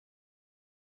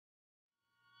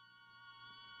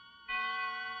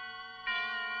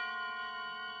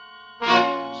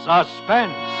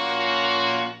Suspense.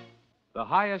 The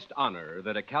highest honor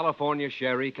that a California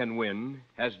sherry can win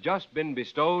has just been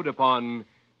bestowed upon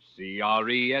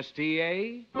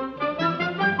Cresta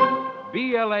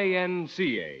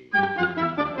Blanca.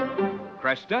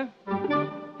 Cresta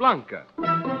Blanca.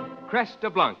 Cresta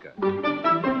Blanca.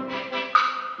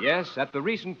 Yes, at the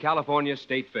recent California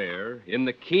State Fair, in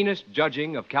the keenest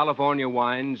judging of California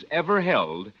wines ever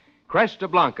held, Cresta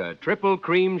Blanca Triple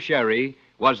Cream Sherry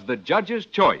was the judge's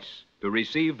choice to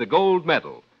receive the gold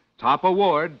medal, top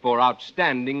award for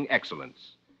outstanding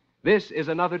excellence. This is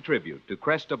another tribute to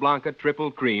Cresta Blanca Triple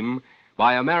Cream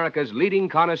by America's leading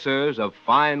connoisseurs of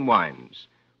fine wines.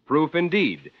 Proof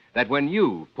indeed that when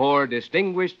you pour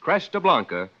distinguished Cresta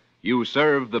Blanca, you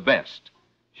serve the best.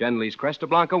 Shenley's Cresta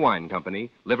Blanca Wine Company,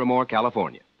 Livermore,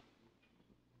 California.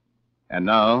 And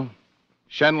now,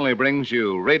 Shenley brings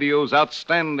you radio's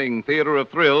outstanding theater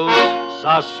of thrills,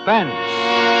 Suspense.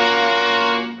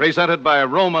 presented by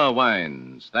Roma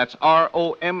Wines. That's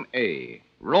R-O-M-A.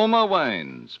 Roma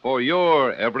Wines, for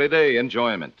your everyday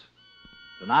enjoyment.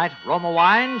 Tonight, Roma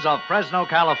Wines of Fresno,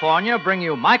 California bring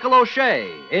you Michael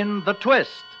O'Shea in The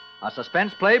Twist, a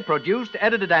suspense play produced,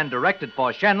 edited, and directed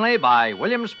for Shenley by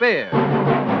William Spear.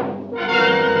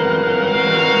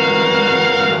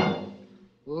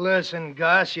 Listen,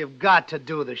 Gus, you've got to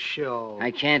do the show.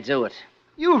 I can't do it.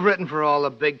 You've written for all the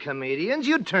big comedians.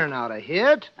 You'd turn out a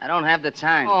hit. I don't have the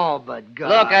time. Oh, but Gus...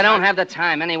 Look, I don't have the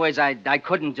time. Anyways, I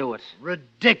couldn't do it.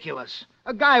 Ridiculous.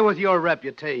 A guy with your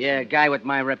reputation. Yeah, a guy with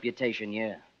my reputation,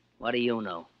 yeah. What do you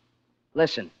know?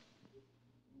 Listen.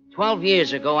 12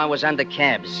 years ago, I was under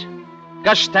cabs.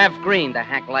 Gustav Green, the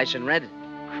hack license read.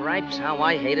 Cripes, how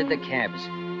I hated the cabs.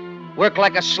 Work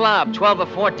like a slob, 12 or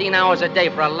 14 hours a day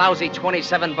for a lousy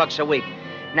 $27 a week.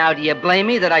 Now, do you blame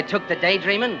me that I took to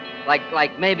daydreaming?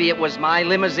 Like maybe it was my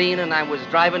limousine and I was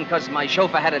driving because my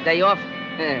chauffeur had a day off?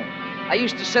 I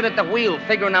used to sit at the wheel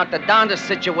figuring out the darndest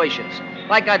situations.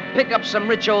 Like I'd pick up some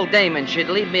rich old dame and she'd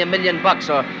leave me $1 million,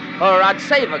 or I'd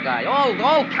save a guy.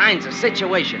 All kinds of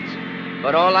situations.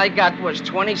 But all I got was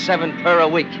 27 per a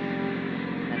week.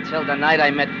 Until the night I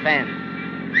met Van.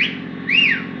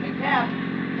 Hey, Cab.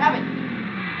 Cabby.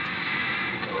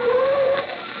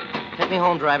 Take me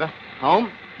home, driver. Home?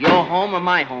 Your home or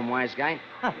my home, wise guy?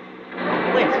 Huh.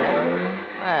 Wait, sir.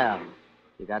 Well,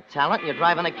 you got talent and you're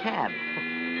driving a cab.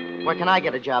 Where can I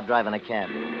get a job driving a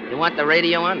cab? You want the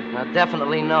radio on?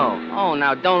 Definitely no. Oh,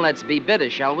 now don't let's be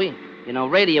bitter, shall we? You know,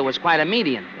 radio is quite a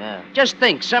medium. Yeah. Just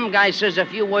think, some guy says a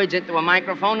few words into a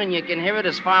microphone and you can hear it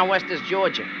as far west as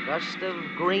Georgia. Gustav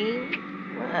Green?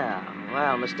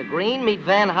 Well, Mr. Green, meet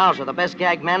Van Houser, the best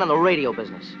gag man in the radio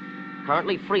business.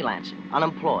 Currently freelancing,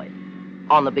 unemployed,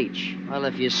 on the beach. Well,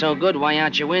 if you're so good, why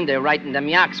aren't you in there writing them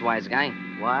yaks, wise guy?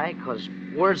 Why? 'Cause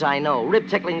words I know,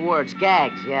 rib-tickling words,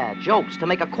 gags, yeah, jokes to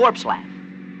make a corpse laugh.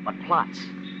 But plots,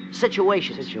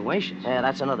 situations. Situations? Yeah,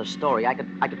 that's another story. I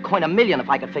could coin 1 million if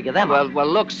I could figure them out. Well,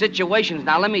 look, situations.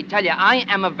 Now, let me tell you, I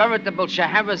am a veritable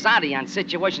Scheherazade on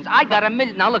situations. I got 1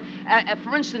 million. Now, look,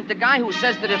 for instance, the guy who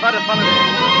says that if other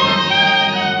fellas...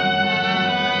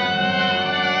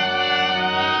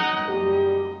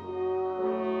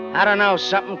 I don't know,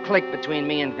 something clicked between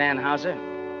me and Van Houser.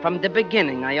 From the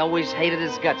beginning, I always hated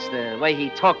his guts, the way he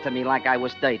talked to me like I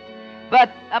was dirt.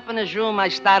 But up in his room, I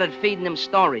started feeding him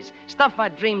stories, stuff I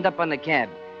dreamed up on the cab.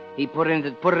 He put it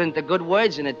into good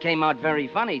words, and it came out very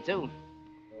funny, too.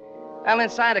 Well,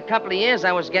 inside a couple of years,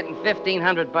 I was getting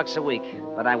 $1,500 a week,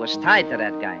 but I was tied to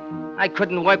that guy. I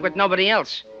couldn't work with nobody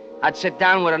else. I'd sit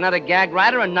down with another gag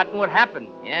writer, and nothing would happen.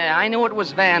 Yeah, I knew it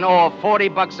was Van, or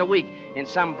 $40 a week in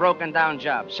some broken-down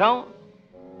job.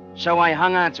 So I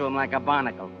hung on to him like a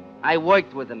barnacle. I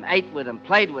worked with him, ate with him,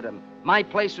 played with him. My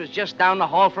place was just down the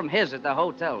hall from his at the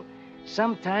hotel.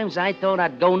 Sometimes I thought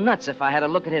I'd go nuts if I had to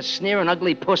look at his sneering,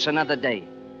 ugly puss another day.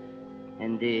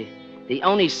 And the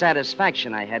only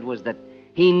satisfaction I had was that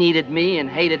he needed me and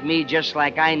hated me just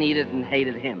like I needed and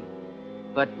hated him.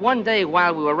 But one day,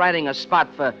 while we were writing a spot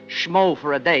for Schmo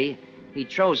for a Day, he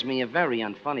throws me a very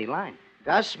unfunny line.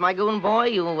 Gus, my goon boy,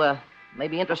 you may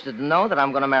be interested to know that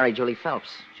I'm going to marry Julie Phelps.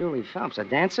 Julie Phelps, a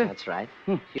dancer? That's right.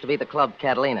 She used to be at the club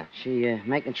Catalina. She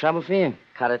making trouble for you?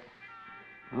 Cut it.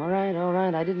 All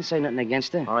right. I didn't say nothing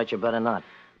against her. All right, you better not.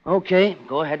 Okay,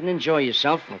 go ahead and enjoy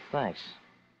yourself. Well, thanks.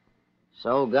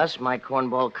 So, Gus, my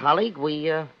cornball colleague, we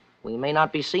may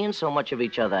not be seeing so much of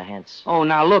each other hence. Oh,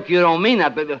 now, look, you don't mean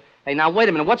that, but... hey, now, wait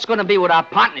a minute. What's going to be with our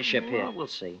partnership here? Well, we'll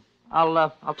see.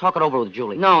 I'll talk it over with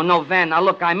Julie. No, Van. Now,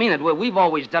 look, I mean it. We've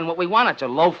always done what we wanted to.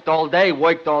 Loafed all day,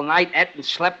 worked all night, ate and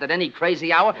slept at any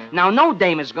crazy hour. Now, no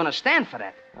dame is going to stand for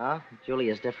that. Huh? Julie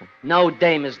is different. No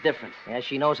dame is different. Yeah,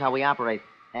 she knows how we operate.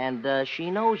 And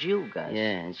she knows you, Gus.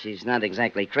 Yeah, and she's not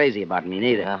exactly crazy about me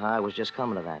neither. I was just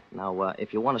coming to that. Now,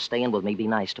 if you want to stay in with me, be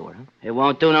nice to her, huh? It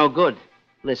won't do no good.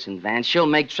 Listen, Van, she'll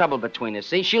make trouble between us,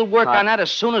 see? She'll work on that as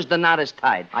soon as the knot is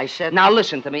tied. I said... Now,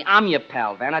 listen to me. I'm your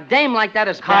pal, Van. A dame like that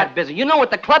is bad business. You know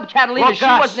what? The Club Catalina, Look, she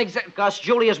Gus, wasn't exactly... Gus,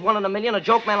 Julia's 1 in a million. A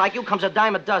joke man like you comes a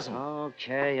dime a dozen.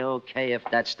 Okay, if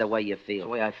that's the way you feel. That's the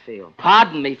way I feel.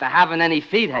 Pardon me for having any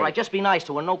feet, hey? All right, just be nice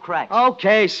to her. No cracks.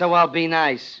 Okay, so I'll be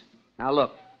nice. Now,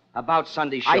 look, about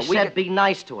Sunday's show... I said be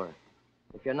nice to her.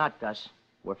 If you're not, Gus,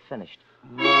 we're finished.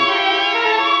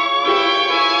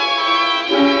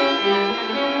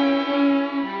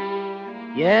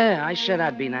 Yeah, I said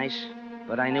I'd be nice,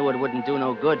 but I knew it wouldn't do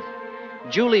no good.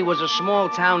 Julie was a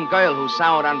small-town girl who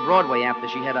soured on Broadway after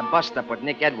she had a bust-up with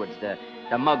Nick Edwards,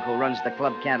 the mug who runs the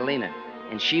Club Catalina,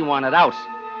 and she wanted out.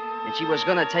 And she was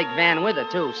going to take Van with her,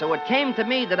 too, so it came to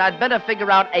me that I'd better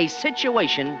figure out a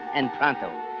situation and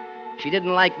pronto. She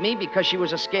didn't like me because she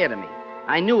was scared of me.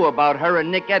 I knew about her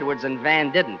and Nick Edwards, and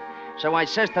Van didn't. So I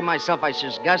says to myself, I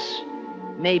says, Gus,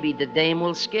 maybe the dame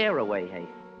will scare away, hey?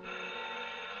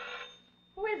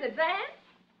 Who is it,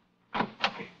 Van?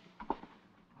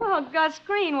 Oh, Gus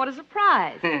Green, what a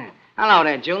surprise. Hello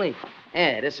there, Julie.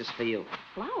 Yeah, this is for you.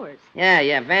 Flowers.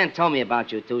 Yeah, Van told me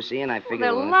about you, too, see, and I figured...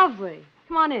 They're lovely.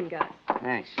 Come on in, Gus.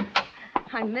 Thanks.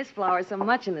 I miss flowers so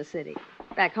much in the city.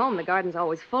 Back home, the garden's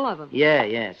always full of them.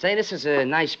 Yeah. Say, this is a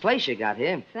nice place you got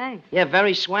here. Thanks. Yeah,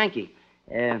 very swanky.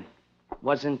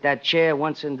 Wasn't that chair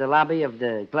once in the lobby of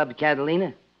the Club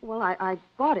Catalina? Well, I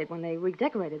bought it when they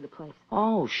redecorated the place.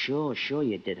 Oh, sure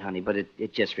you did, honey, but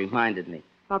it just reminded me.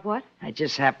 About what? I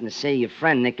just happened to see your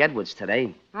friend Nick Edwards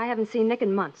today. I haven't seen Nick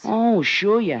in months. Oh,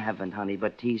 sure you haven't, honey,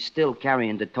 but he's still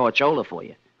carrying the torch over for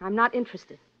you. I'm not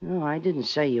interested. No, I didn't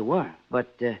say you were,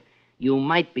 but you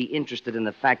might be interested in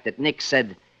the fact that Nick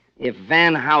said, if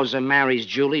Van Hauser marries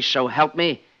Julie, so help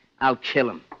me, I'll kill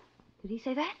him. Did he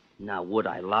say that? Now, would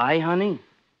I lie, honey?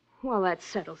 Well, that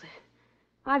settles it.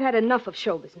 I've had enough of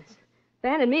show business.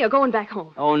 Van and me are going back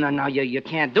home. Oh, no, you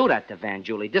can't do that to Van,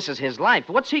 Julie. This is his life.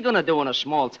 What's he going to do in a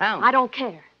small town? I don't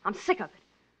care. I'm sick of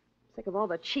it. Sick of all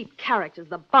the cheap characters,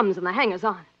 the bums, and the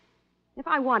hangers-on. If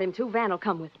I want him to, Van will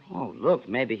come with me. Oh, look,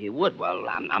 maybe he would. Well,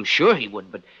 I'm sure he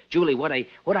would. But, Julie, what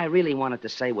I really wanted to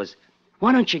say was,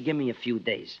 why don't you give me a few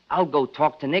days? I'll go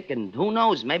talk to Nick, and who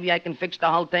knows, maybe I can fix the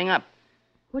whole thing up.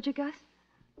 Would you, Gus?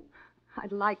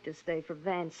 I'd like to stay for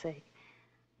Van's sake.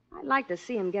 I'd like to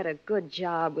see him get a good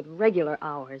job with regular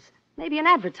hours. Maybe an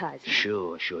advertisement.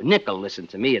 Sure. Nick will listen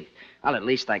to me. Well, at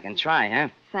least I can try, huh?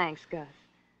 Thanks, Gus.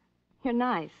 You're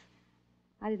nice.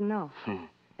 I didn't know.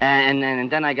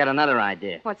 And then I got another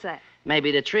idea. What's that?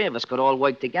 Maybe the three of us could all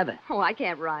work together. Oh, I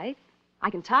can't write. I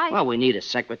can type. Well, we need a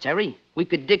secretary. We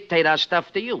could dictate our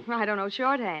stuff to you. I don't know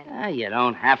shorthand. You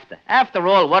don't have to. After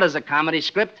all, what is a comedy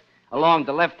script? Along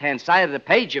the left-hand side of the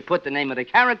page, you put the name of the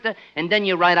character, and then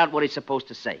you write out what he's supposed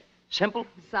to say. Simple?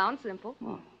 Sounds simple.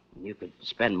 Well, you could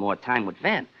spend more time with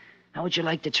Van. How would you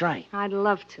like to try? I'd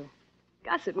love to.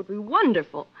 Gus, it would be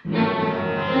wonderful.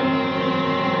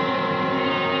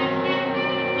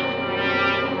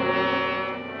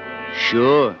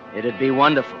 Sure, it'd be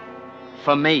wonderful.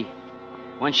 For me.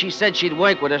 When she said she'd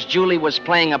work with us, Julie was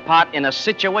playing a part in a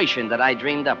situation that I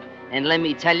dreamed up. And let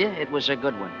me tell you, it was a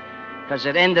good one. Because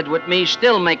it ended with me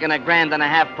still making $1.5 grand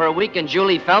per week, and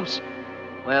Julie Phelps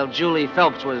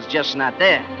was just not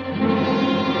there.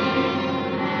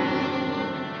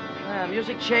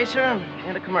 Music chaser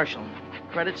and a commercial.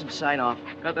 Credits and sign off.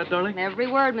 Got that, darling? Every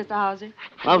word, Mr. Hauser.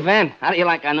 Well, Van, how do you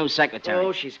like our new secretary?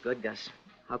 Oh, she's good, Gus.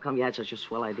 How come you had such a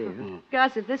swell idea, huh?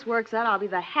 Gus, if this works out, I'll be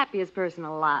the happiest person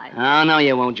alive. Oh, no,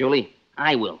 you won't, Julie.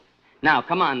 I will. Now,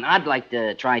 come on. I'd like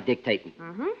to try dictating.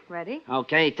 Mm-hmm. Ready?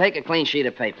 Okay, take a clean sheet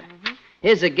of paper. Mm-hmm.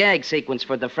 Here's a gag sequence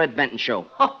for the Fred Benton show.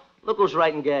 Oh, look who's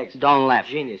writing gags. Don't laugh.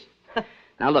 Genius.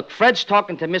 Now, look, Fred's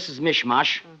talking to Mrs.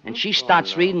 Mishmash, and she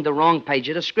starts reading the wrong page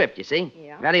of the script, you see?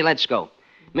 Yeah. Ready? Let's go.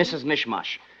 Mrs.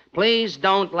 Mishmash, please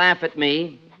don't laugh at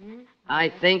me. I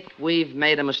think we've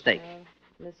made a mistake.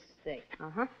 Mistake.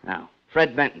 Uh-huh. Now,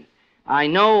 Fred Benton, I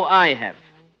know I have.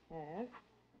 Have.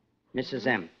 Mrs.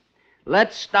 M,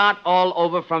 let's start all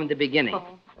over from the beginning.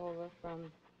 All over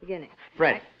from beginning.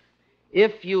 Fred, Right.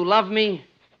 if you love me,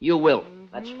 you will.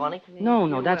 That's funny?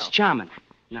 No, that's will. charming.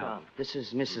 No, Charming. this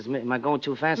is Mrs. Am I going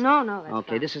too fast? No, that's Okay,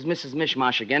 fine. this is Mrs.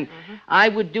 Mishmash again. I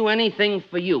would do anything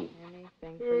for you.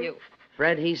 Anything for you.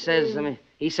 Fred, he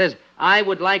says, I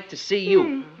would like to see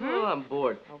you. Oh, I'm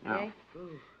bored. Okay.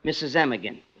 Mrs. M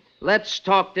again. Let's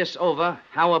talk this over.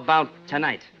 How about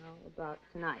tonight? How about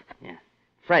tonight? Yeah.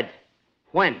 Fred,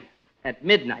 when? At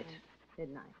midnight.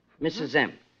 Midnight. Mrs.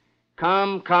 M.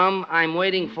 Come, I'm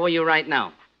waiting for you right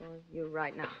now. for you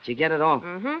right now. Did you get it all?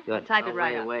 Mm-hmm. Good. Type it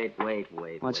right up. Wait.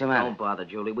 What's the matter? Don't bother,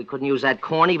 Julie. We couldn't use that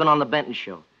corn even on the Benton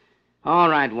show. All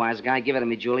right, wise guy. Give it to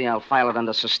me, Julie. I'll file it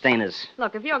under sustainers.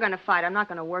 Look, if you're going to fight, I'm not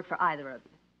going to work for either of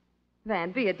you.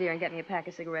 Van, be a dear and get me a pack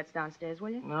of cigarettes downstairs,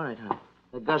 will you? All right, hon.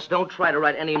 Gus, don't try to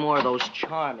write any more of those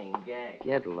charming gags.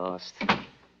 Get lost.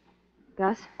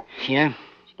 Gus, Yeah? did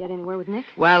you get anywhere with Nick?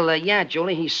 Well, yeah,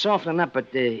 Julie, he's softening up, but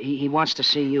he wants to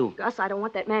see you. Gus, I don't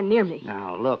want that man near me.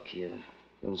 Now, look,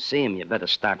 you'll see him. You better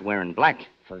start wearing black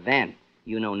for Van.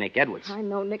 You know Nick Edwards. I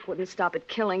know Nick wouldn't stop at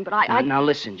killing, but Now,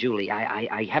 listen, Julie,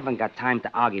 I haven't got time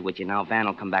to argue with you now. Van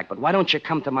will come back. But why don't you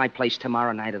come to my place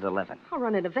tomorrow night at 11? I'll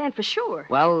run in a van for sure.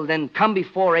 Well, then come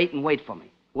before 8 and wait for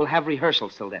me. We'll have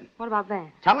rehearsals till then. What about Van?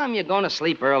 Tell him you're going to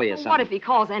sleep early or Well, something. what if he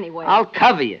calls anyway? I'll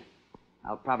cover you.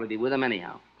 I'll probably be with him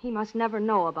anyhow. He must never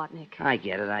know about Nick. I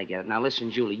get it. Now, listen,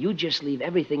 Julie, you just leave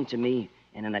everything to me,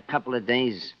 and in a couple of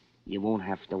days, you won't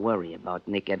have to worry about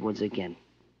Nick Edwards again.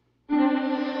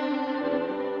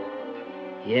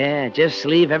 Yeah, just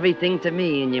leave everything to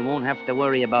me, and you won't have to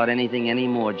worry about anything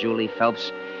anymore, Julie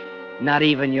Phelps. Not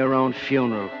even your own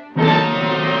funeral.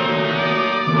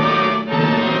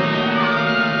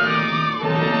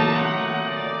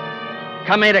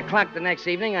 Come 8 o'clock the next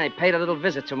evening, I paid a little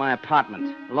visit to my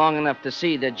apartment, long enough to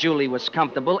see that Julie was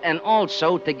comfortable and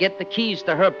also to get the keys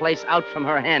to her place out from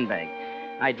her handbag.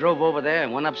 I drove over there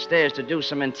and went upstairs to do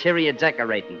some interior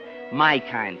decorating. My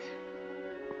kind.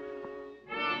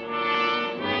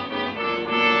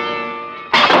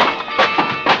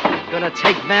 Gonna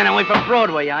take Van away from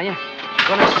Broadway, are you?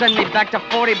 Gonna send me back to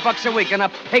 $40 a week in a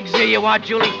pig's ear, you are,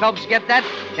 Julie Phelps. Get that?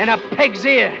 In a pig's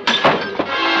ear.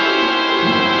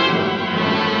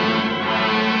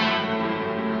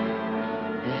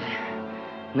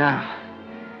 Now,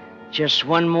 just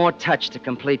one more touch to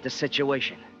complete the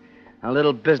situation. A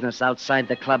little business outside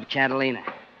the Club Catalina.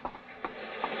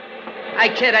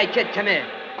 Hey, kid, come here.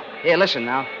 Here, listen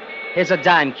now. Here's a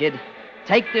dime, kid.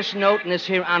 Take this note in this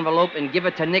here envelope and give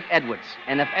it to Nick Edwards.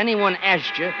 And if anyone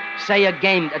asks you, say a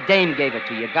dame gave it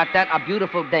to you. Got that? A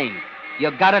beautiful dame.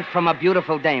 You got it from a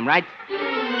beautiful dame, right?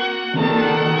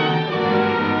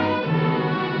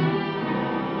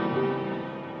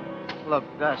 Look,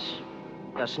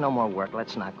 Gus, no more work.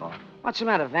 Let's knock off. What's the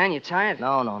matter, Van? You tired?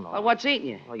 No. Well, what's eating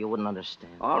you? Oh, you wouldn't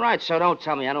understand. All right, so don't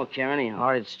tell me. I don't care anyhow. All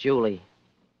right, it's Julie.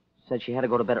 Said she had to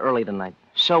go to bed early tonight.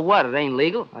 So what? It ain't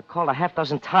legal? I called a half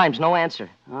dozen times, no answer.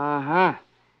 Uh-huh.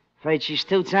 Afraid she's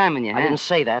two-timing you, huh? I didn't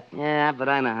say that. Yeah, but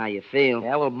I know how you feel.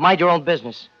 Yeah, well, mind your own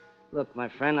business. Look, my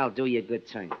friend, I'll do you a good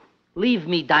turn. Leave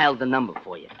me dial the number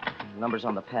for you. The number's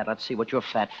on the pad. Let's see what your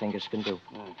fat fingers can do.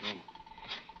 Okay.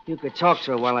 You could talk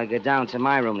to her while I go down to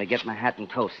my room to get my hat and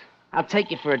coat. I'll take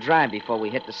you for a drive before we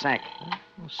hit the sack.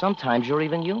 Well, sometimes you're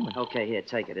even human. Okay, here,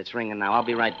 take it. It's ringing now. I'll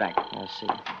be right back. I see.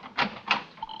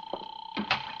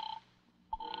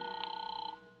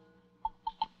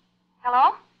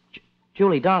 Hello?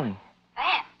 Julie, darling.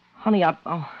 Van? Honey, I'm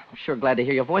sure glad to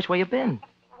hear your voice. Where you been?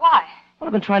 Why? Well,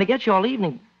 I've been trying to get you all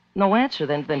evening. No answer.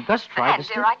 Then Gus tried Van,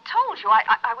 dear, I told you.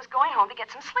 I was going home to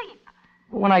get some sleep.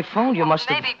 When I phoned, you must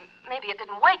have... Maybe it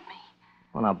didn't wake me.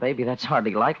 Well, now, baby, that's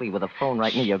hardly likely with a phone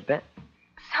right near your bed.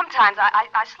 Sometimes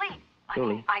I sleep.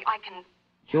 Julie. I can...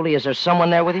 Julie, is there someone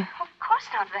there with you? Of course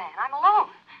not, Van. I'm alone.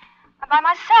 I'm by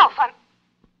myself.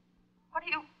 What are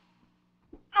you...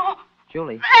 No.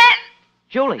 Julie. Van!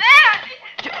 Julie. Van!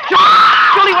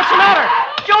 Julie, what's the matter?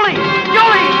 Julie!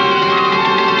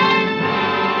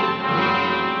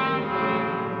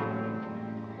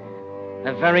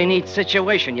 A very neat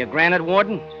situation, you granted,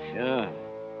 Warden? Sure.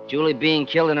 Julie being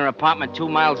killed in her apartment 2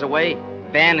 miles away,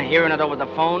 Van hearing it over the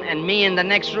phone, and me in the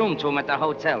next room to him at the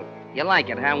hotel. You like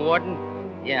it, huh,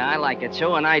 Warden? Yeah, I like it,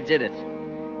 too, and I did it.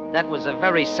 That was a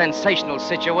very sensational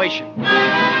situation.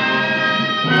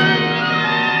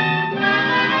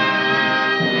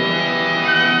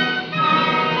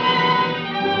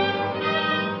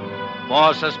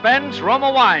 For suspense,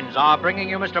 Roma Wines are bringing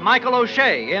you Mr. Michael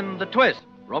O'Shea in The Twist.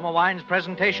 Roma Wines'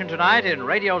 presentation tonight in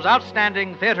radio's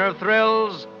outstanding theater of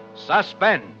thrills,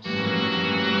 Suspense.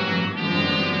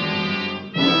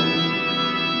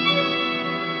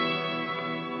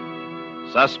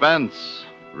 Suspense,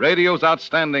 radio's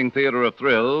outstanding theater of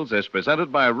thrills, is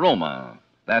presented by Roma.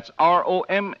 That's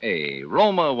R-O-M-A,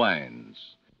 Roma Wines.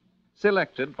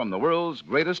 Selected from the world's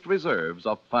greatest reserves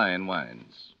of fine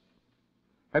wines.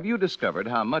 Have you discovered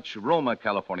how much Roma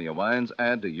California wines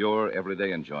add to your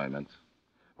everyday enjoyment?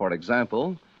 For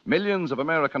example, millions of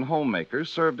American homemakers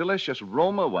serve delicious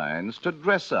Roma wines to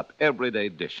dress up everyday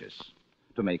dishes,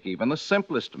 to make even the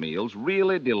simplest meals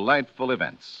really delightful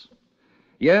events.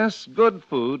 Yes, good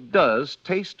food does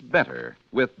taste better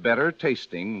with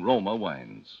better-tasting Roma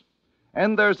wines.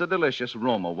 And there's a delicious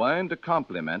Roma wine to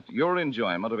complement your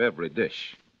enjoyment of every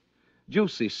dish.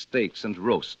 Juicy steaks and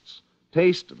roasts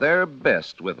taste their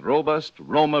best with robust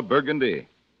Roma Burgundy.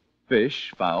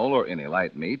 Fish, fowl, or any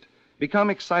light meat become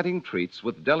exciting treats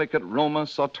with delicate Roma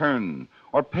Sauterne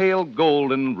or pale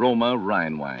golden Roma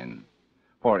Rhine wine.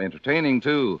 For entertaining,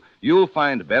 too, you'll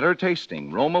find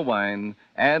better-tasting Roma wine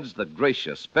adds the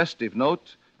gracious, festive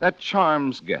note that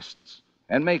charms guests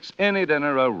and makes any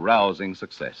dinner a rousing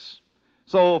success.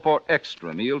 So for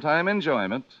extra mealtime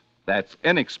enjoyment that's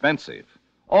inexpensive,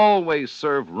 always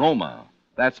serve Roma.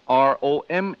 That's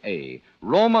R-O-M-A,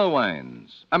 Roma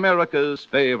Wines, America's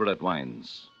favorite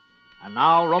wines. And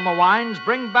now Roma Wines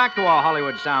bring back to our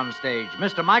Hollywood soundstage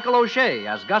Mr. Michael O'Shea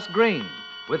as Gus Green,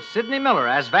 with Sidney Miller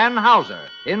as Van Hauser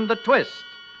in The Twist,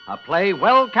 a play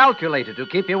well calculated to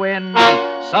keep you in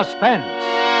suspense.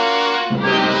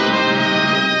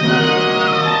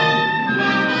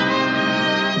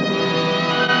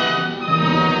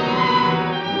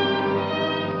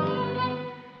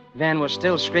 Van was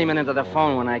still screaming into the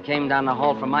phone when I came down the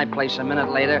hall from my place a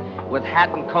minute later with hat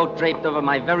and coat draped over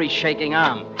my very shaking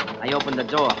arm. I opened the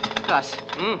door. Gus.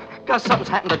 Gus, something's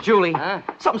happened to Julie. Huh?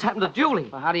 Something's happened to Julie.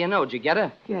 Well, how do you know? Did you get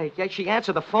her? Yeah, she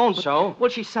answered the phone. But, So? Well,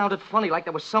 she sounded funny, like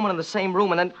there was someone in the same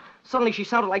room, and then suddenly she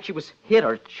sounded like she was hit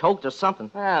or choked or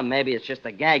something. Well, maybe it's just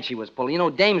a gag she was pulling. You know,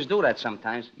 dames do that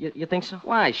sometimes. You think so?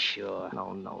 Why, sure.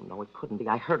 No, it couldn't be.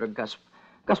 I heard her, Gus.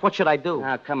 Gus, what should I do?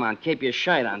 Now, come on, keep your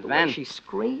shirt on, The Van. way she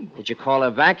screamed. Did you call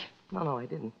her back? No, I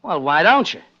didn't. Well, why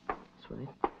don't you? That's right.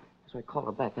 So I call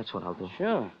her back. That's what I'll do.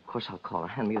 Sure. Of course I'll call her.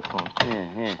 Hand me the phone.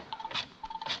 Yeah.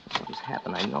 Something's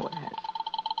happened. I know it has.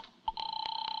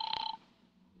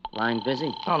 Line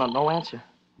busy? No answer.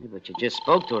 Yeah, but you just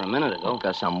spoke to her a minute ago. Oh,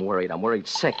 Gus, I'm worried. I'm worried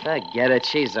sick. Forget it.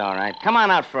 She's all right. Come on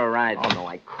out for a ride. Oh, no,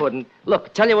 I couldn't.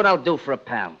 Look, tell you what I'll do for a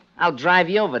pal. I'll drive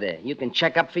you over there. You can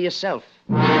check up for yourself.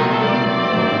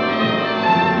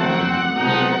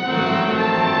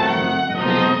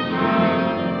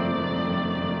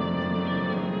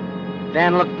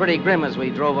 Van looked pretty grim as we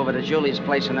drove over to Julie's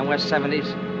place in the West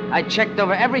 70s. I checked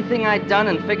over everything I'd done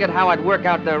and figured how I'd work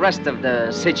out the rest of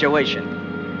the situation.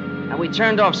 And we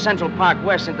turned off Central Park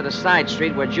West into the side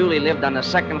street where Julie lived on the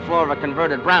second floor of a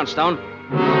converted brownstone.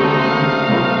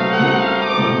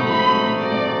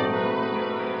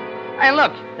 Hey,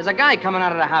 look, there's a guy coming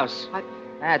out of the house.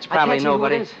 That's probably I can't see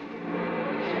nobody. Who it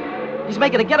is. He's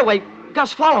making a getaway.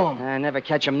 Gus, follow him. I never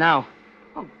catch him now.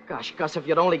 Oh, gosh, Gus, if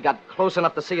you'd only got close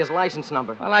enough to see his license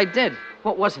number. Well, I did.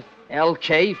 What was it?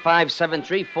 LK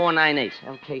 573-498.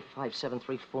 LK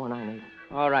 573-498.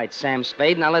 All right, Sam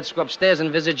Spade. Now let's go upstairs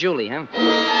and visit Julie, huh?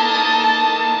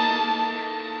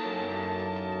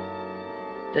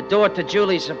 The door to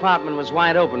Julie's apartment was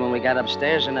wide open when we got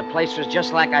upstairs, and the place was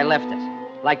just like I left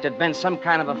it. Like there'd been some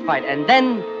kind of a fight. And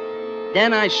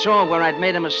then I saw where I'd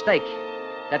made a mistake.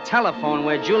 The telephone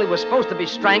where Julie was supposed to be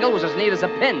strangled was as neat as a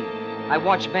pin. I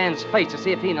watched Van's face to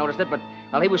see if he noticed it, but,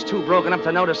 well, he was too broken up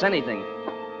to notice anything.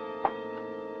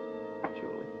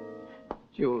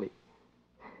 Julie.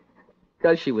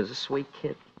 Gus, she was a sweet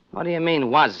kid. What do you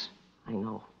mean, was? I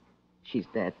know. She's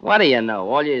dead. What do you know?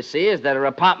 All you see is that her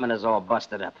apartment is all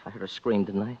busted up. I heard her scream,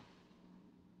 didn't I?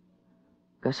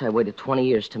 Gus, I waited 20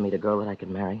 years to meet a girl that I could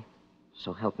marry.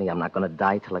 So help me, I'm not going to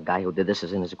die till a guy who did this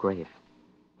is in his grave.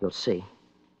 You'll see.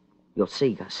 You'll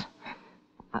see, Gus.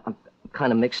 I'm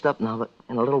kind of mixed up now, but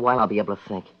in a little while I'll be able to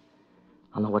think.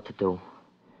 I'll know what to do.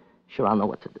 Sure, I'll know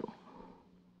what to do.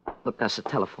 Look, Gus, the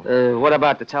telephone. What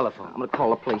about the telephone? I'm going to call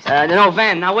the police. No,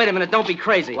 Van, now wait a minute. Don't be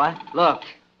crazy. What? Look,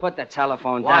 put the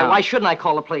telephone Why? down. Why shouldn't I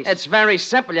call the police? It's very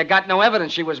simple. You got no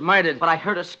evidence she was murdered. But I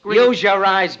heard her scream. Use your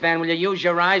eyes, Van. Will you use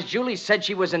your eyes? Julie said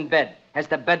she was in bed. Has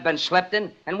the bed been slept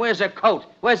in? And where's her coat?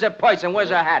 Where's her purse? And where's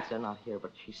her hat? They're not here,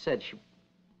 but she said she...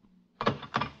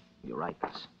 You're right,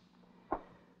 Gus.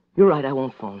 You're right, I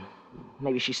won't phone.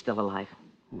 Maybe she's still alive.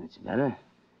 That's better.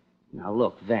 Now,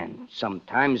 look, Van,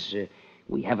 sometimes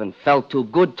we haven't felt too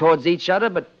good towards each other,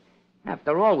 but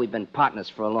after all, we've been partners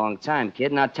for a long time,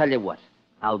 kid, and I'll tell you what.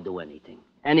 I'll do anything.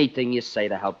 Anything you say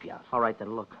to help you out. All right,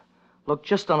 then, look. Look,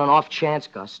 just on an off chance,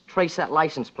 Gus, trace that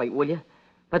license plate, will you?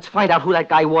 Let's find out who that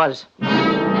guy was.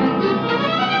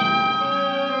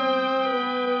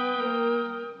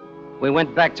 We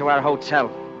went back to our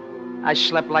hotel. I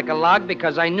slept like a log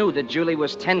because I knew that Julie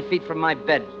was 10 feet from my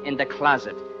bed in the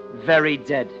closet, very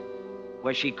dead,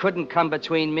 where she couldn't come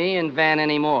between me and Van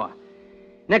anymore.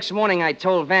 Next morning, I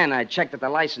told Van I'd checked at the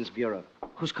license bureau.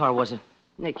 Whose car was it?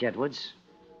 Nick Edwards.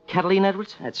 Catalina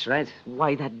Edwards? That's right.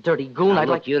 Why, that dirty goon, Now, I'd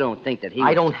look, like... you don't think that he...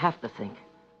 I don't have to think.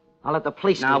 I'll let the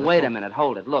police Now, do the wait a thing. minute.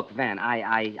 Hold it. Look, Van,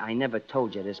 I never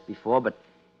told you this before, but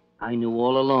I knew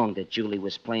all along that Julie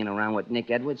was playing around with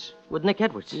Nick Edwards. With Nick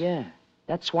Edwards? Yeah.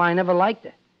 That's why I never liked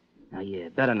her. Now,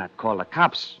 you better not call the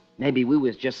cops. Maybe we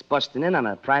was just busting in on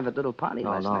a private little party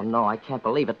last night. No, I can't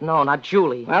believe it. No, not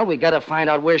Julie. Well, we gotta find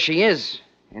out where she is.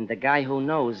 And the guy who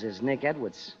knows is Nick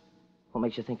Edwards. What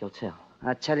makes you think he'll tell?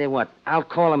 I'll tell you what. I'll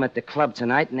call him at the club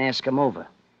tonight and ask him over.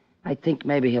 I think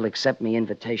maybe he'll accept me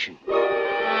invitation.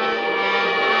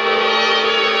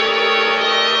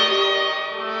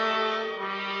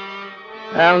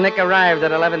 Well, Nick arrived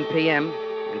at 11 p.m.,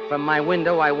 and from my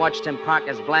window, I watched him park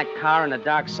his black car in a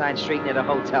dark side street near the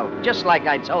hotel, just like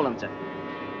I told him to.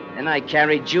 Then I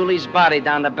carried Julie's body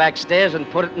down the back stairs and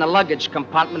put it in the luggage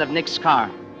compartment of Nick's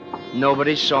car.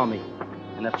 Nobody saw me.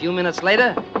 And a few minutes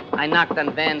later, I knocked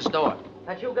on Van's door.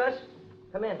 That you, Gus?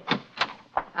 Come in.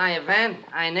 Hiya, Van.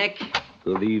 Hi, Nick.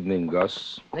 Good evening,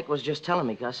 Gus. Nick was just telling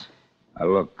me, Gus.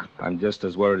 Look, I'm just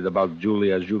as worried about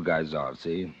Julie as you guys are,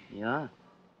 see? Yeah?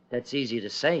 That's easy to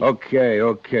say.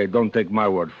 Okay. Don't take my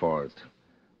word for it.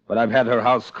 But I've had her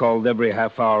house called every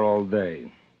half hour all day.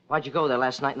 Why'd you go there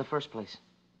last night in the first place?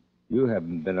 You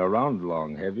haven't been around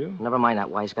long, have you? Never mind that,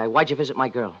 wise guy. Why'd you visit my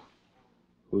girl?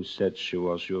 Who said she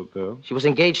was your girl? She was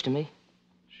engaged to me.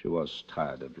 She was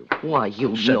tired of you. Why,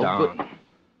 you Sit no down. good...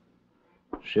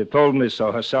 She told me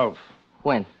so herself.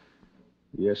 When?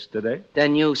 Yesterday?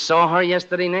 Then you saw her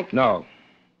yesterday, Nick? No,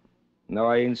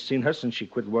 I ain't seen her since she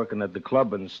quit working at the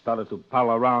club and started to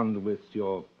pal around with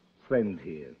your friend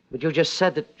here. But you just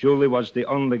said that... Julie was the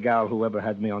only gal who ever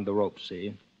had me on the rope,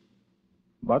 see?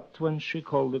 But when she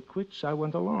called it quits, I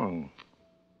went along.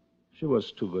 She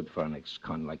was too good for an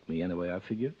ex-con like me anyway, I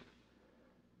figured.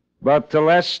 But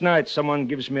last night, someone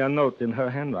gives me a note in her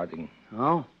handwriting.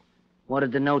 Oh? What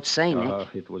did the note say, Nick?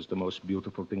 It was the most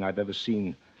beautiful thing I've ever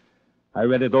seen. I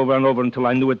read it over and over until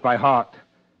I knew it by heart.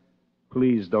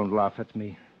 Please don't laugh at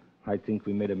me. I think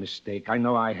we made a mistake. I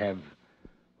know I have.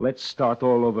 Let's start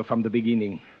all over from the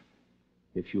beginning.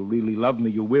 If you really love me,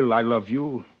 you will. I love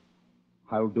you.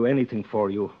 I'll do anything for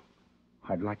you.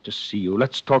 I'd like to see you.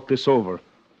 Let's talk this over.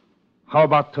 How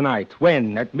about tonight?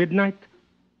 When? At midnight?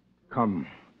 Come,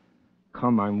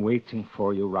 I'm waiting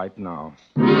for you right now.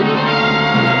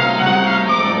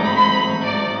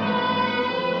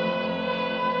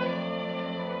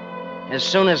 As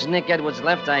soon as Nick Edwards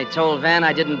left, I told Van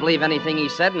I didn't believe anything he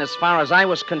said, and as far as I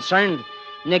was concerned,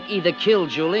 Nick either killed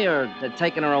Julie or had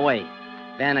taken her away.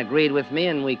 Van agreed with me,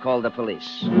 and we called the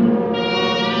police.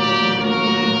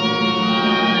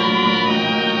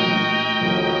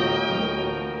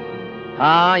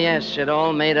 Ah, yes, it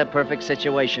all made a perfect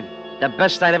situation. The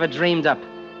best I'd ever dreamed up.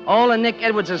 All of Nick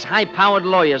Edwards' high-powered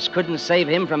lawyers couldn't save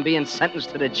him from being sentenced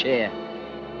to the chair.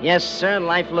 Yes, sir,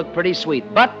 life looked pretty sweet,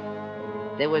 but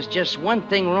there was just one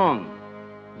thing wrong.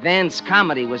 Van's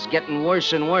comedy was getting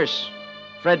worse and worse.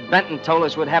 Fred Benton told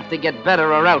us we'd have to get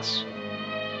better or else.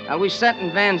 Now, we sat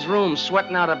in Van's room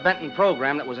sweating out a Benton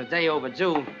program that was a day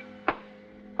overdue.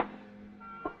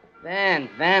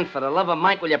 Van, for the love of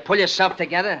Mike, will you pull yourself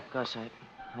together? Gus,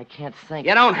 I can't think.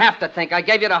 You don't have to think. I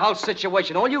gave you the whole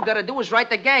situation. All you gotta do is write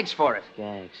the gags for it.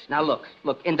 Gags? Now, look.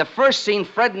 In the first scene,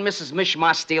 Fred and Mrs.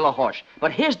 Mishmash steal a horse.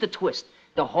 But here's the twist.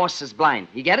 The horse is blind.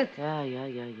 You get it? Yeah.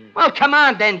 Well, come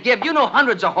on, then, Gib. You know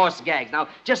hundreds of horse gags. Now,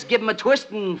 just give them a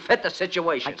twist and fit the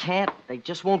situation. I can't. They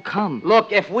just won't come.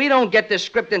 Look, if we don't get this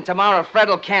script in tomorrow,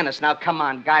 Fred'll can us. Now, come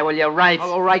on, guy, will you write?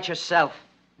 Oh, write yourself.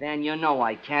 Then you know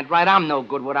I can't write. I'm no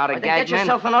good without a Then gag, get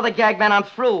yourself another gag, man. I'm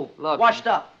through. Look. Washed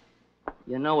up.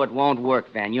 You know it won't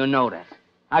work, Van. You know that.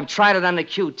 I've tried it on the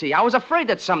QT. I was afraid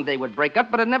that someday would break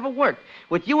up, but it never worked.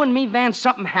 With you and me, Van,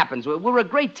 something happens. We're a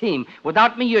great team.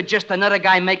 Without me, you're just another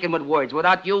guy making with words.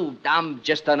 Without you, I'm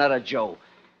just another Joe.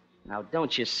 Now,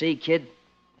 don't you see, kid?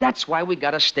 That's why we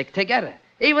gotta stick together.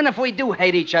 Even if we do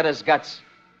hate each other's guts.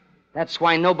 That's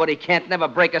why nobody can't never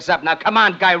break us up. Now, come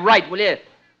on, guy, write, will you?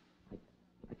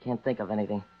 I can't think of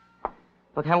anything.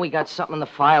 Look, how we got something in the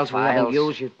files we haven't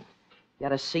used. You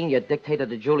had a scene you dictated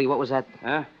to Julie. What was that?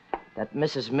 Huh? That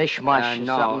Mrs. Mishmash or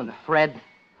no. something. Fred.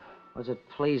 Was it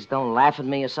please don't laugh at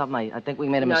me or something? I think we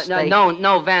made a mistake.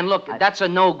 No, Van, look, that's a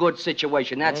no-good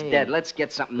situation. That's dead. Let's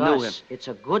get something new here. Gus, it's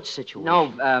a good situation.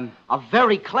 No, A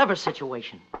very clever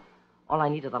situation. All I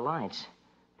need are the lines.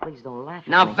 Please don't laugh at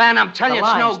me. Now, Van, I'm telling you,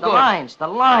 it's no good. The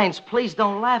lines. Please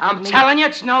don't laugh at me. I'm telling you,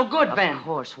 it's no good, Van. Of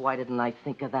course. Why didn't I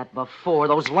think of that before?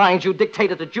 Those lines you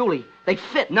dictated to Julie, they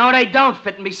fit. No, they don't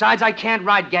fit. And besides, I can't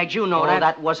write gags. You know that.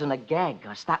 That wasn't a gag,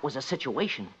 Gus. That was a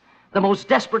situation. The most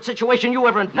desperate situation you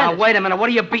ever invented. Now, wait a minute. What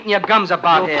are you beating your gums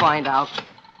about here? You'll find out.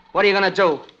 What are you going to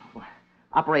do?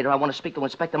 Operator, I want to speak to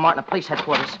Inspector Martin at police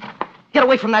headquarters. Get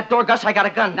away from that door, Gus. I got a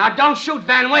gun. Now, don't shoot,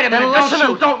 Van. Wait a minute. Then listen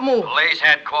and don't move. Police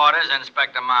headquarters,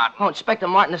 Inspector Martin. Oh, Inspector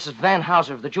Martin, this is Van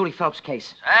Hauser of the Julie Phelps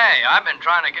case. Hey, I've been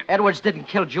trying to get... Edwards didn't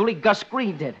kill Julie. Gus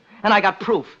Green did. And I got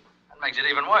proof. That makes it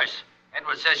even worse.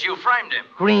 Edwards says you framed him.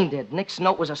 Green did. Nick's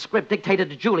note was a script dictated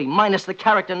to Julie, minus the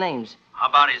character names. How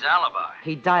about his alibi?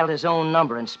 He dialed his own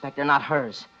number, Inspector, not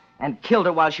hers, and killed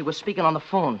her while she was speaking on the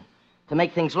phone. To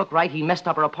make things look right, he messed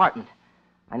up her apartment.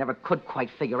 I never could quite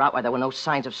figure out why there were no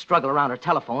signs of struggle around her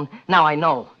telephone. Now I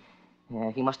know.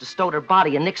 Yeah, he must have stowed her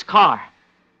body in Nick's car.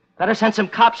 Better send some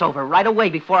cops over right away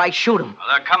before I shoot him. Well,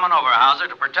 they're coming over, Hauser,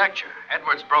 to protect you.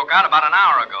 Edwards broke out about an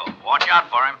hour ago. Watch out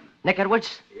for him. Nick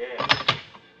Edwards?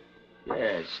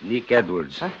 Yes, Nick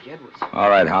Edwards. Huh? Edwards. All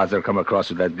right, Hauser, come across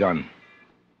with that gun.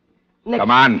 Nick,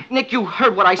 Come on. Nick, you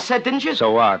heard what I said, didn't you?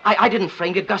 So what? I didn't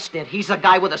frame you. Gus did. He's the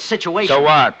guy with a situation. So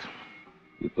what?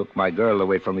 You took my girl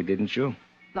away from me, didn't you?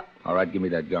 No. All right, give me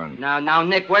that gun. Now,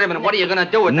 Nick, wait a minute. What are you going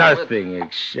to do with that? Nothing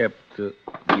except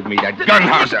give me that gun,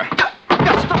 Hauser.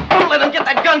 Gus, don't let him get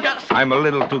that gun, Gus. I'm a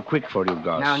little too quick for you,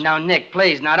 Gus. Now, Nick,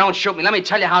 please. Now, don't shoot me. Let me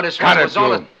tell you how this Cut it, was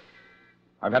all... you.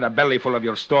 I've had a belly full of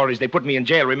your stories. They put me in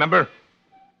jail, remember?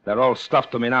 They're all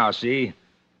stuffed to me now, see?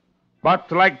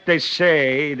 But like they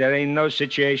say, there ain't no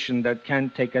situation that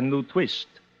can't take a new twist.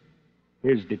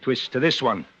 Here's the twist to this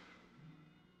one.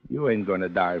 You ain't gonna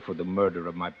die for the murder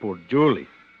of my poor Julie.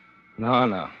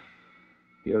 No.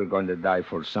 You're going to die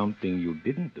for something you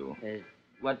didn't do.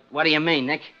 What do you mean,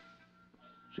 Nick?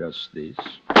 Just this.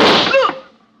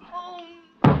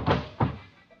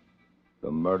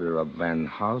 The murder of Van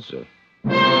Hauser.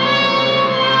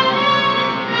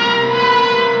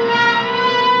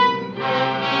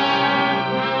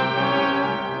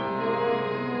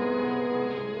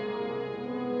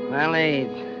 Well,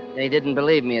 they didn't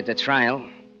believe me at the trial.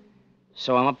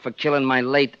 So I'm up for killing my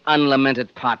late,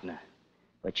 unlamented partner.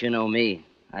 But you know me.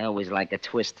 I always like a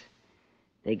twist.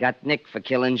 They got Nick for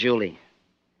killing Julie.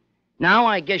 Now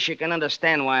I guess you can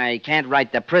understand why I can't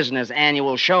write the prisoner's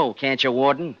annual show, can't you,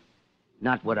 Warden?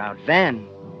 Not without Van.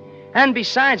 And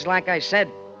besides, like I said,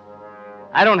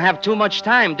 I don't have too much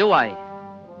time, do I?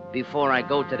 Before I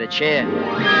go to the chair.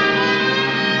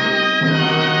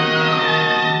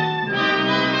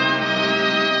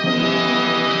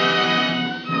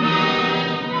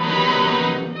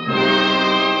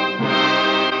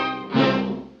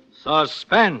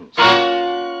 Suspense.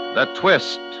 The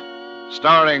Twist,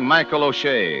 starring Michael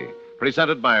O'Shea,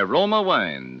 presented by Roma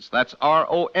Wines. That's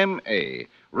R-O-M-A,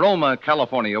 Roma,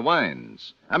 California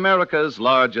Wines, America's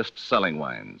largest selling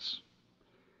wines.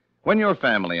 When your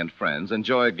family and friends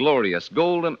enjoy glorious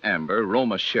golden amber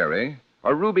Roma sherry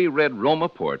or ruby red Roma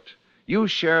port, you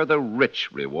share the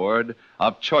rich reward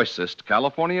of choicest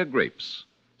California grapes,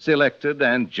 selected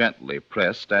and gently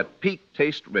pressed at peak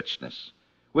taste richness,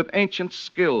 with ancient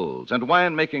skills and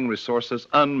winemaking resources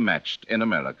unmatched in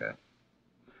America.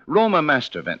 Roma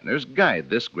master vintners guide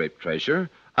this grape treasure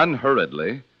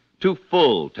unhurriedly to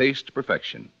full taste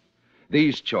perfection.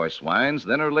 These choice wines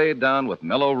then are laid down with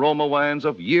mellow Roma wines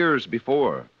of years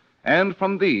before, and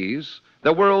from these,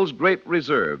 the world's great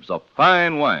reserves of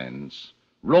fine wines,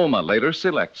 Roma later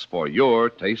selects for your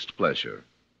taste pleasure.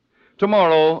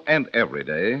 Tomorrow and every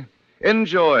day,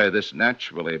 enjoy this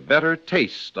naturally better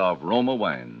taste of Roma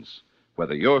wines.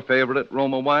 Whether your favorite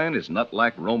Roma wine is nut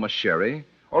like Roma sherry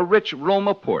or rich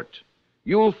Roma port,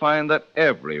 you'll find that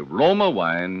every Roma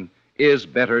wine is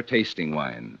better tasting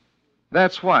wine.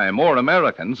 That's why more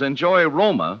Americans enjoy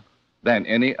Roma than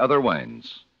any other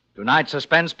wines. Tonight's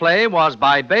suspense play was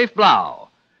by Baif Blau.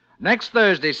 Next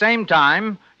Thursday, same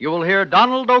time, you will hear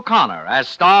Donald O'Connor as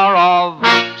star of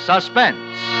Suspense.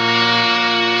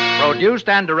 Produced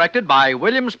and directed by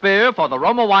William Spear for the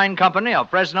Roma Wine Company of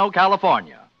Fresno,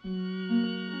 California.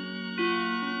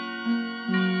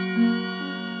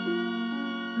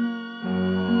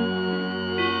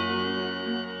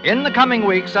 In the coming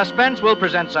weeks, Suspense will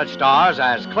present such stars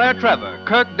as Claire Trevor,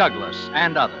 Kirk Douglas,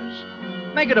 and others.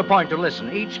 Make it a point to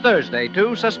listen each Thursday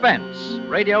to Suspense,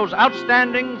 radio's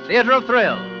outstanding theater of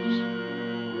thrills.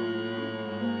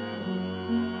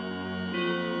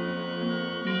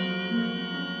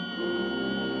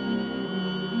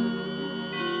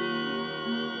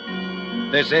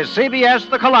 This is CBS,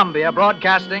 the Columbia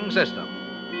Broadcasting System.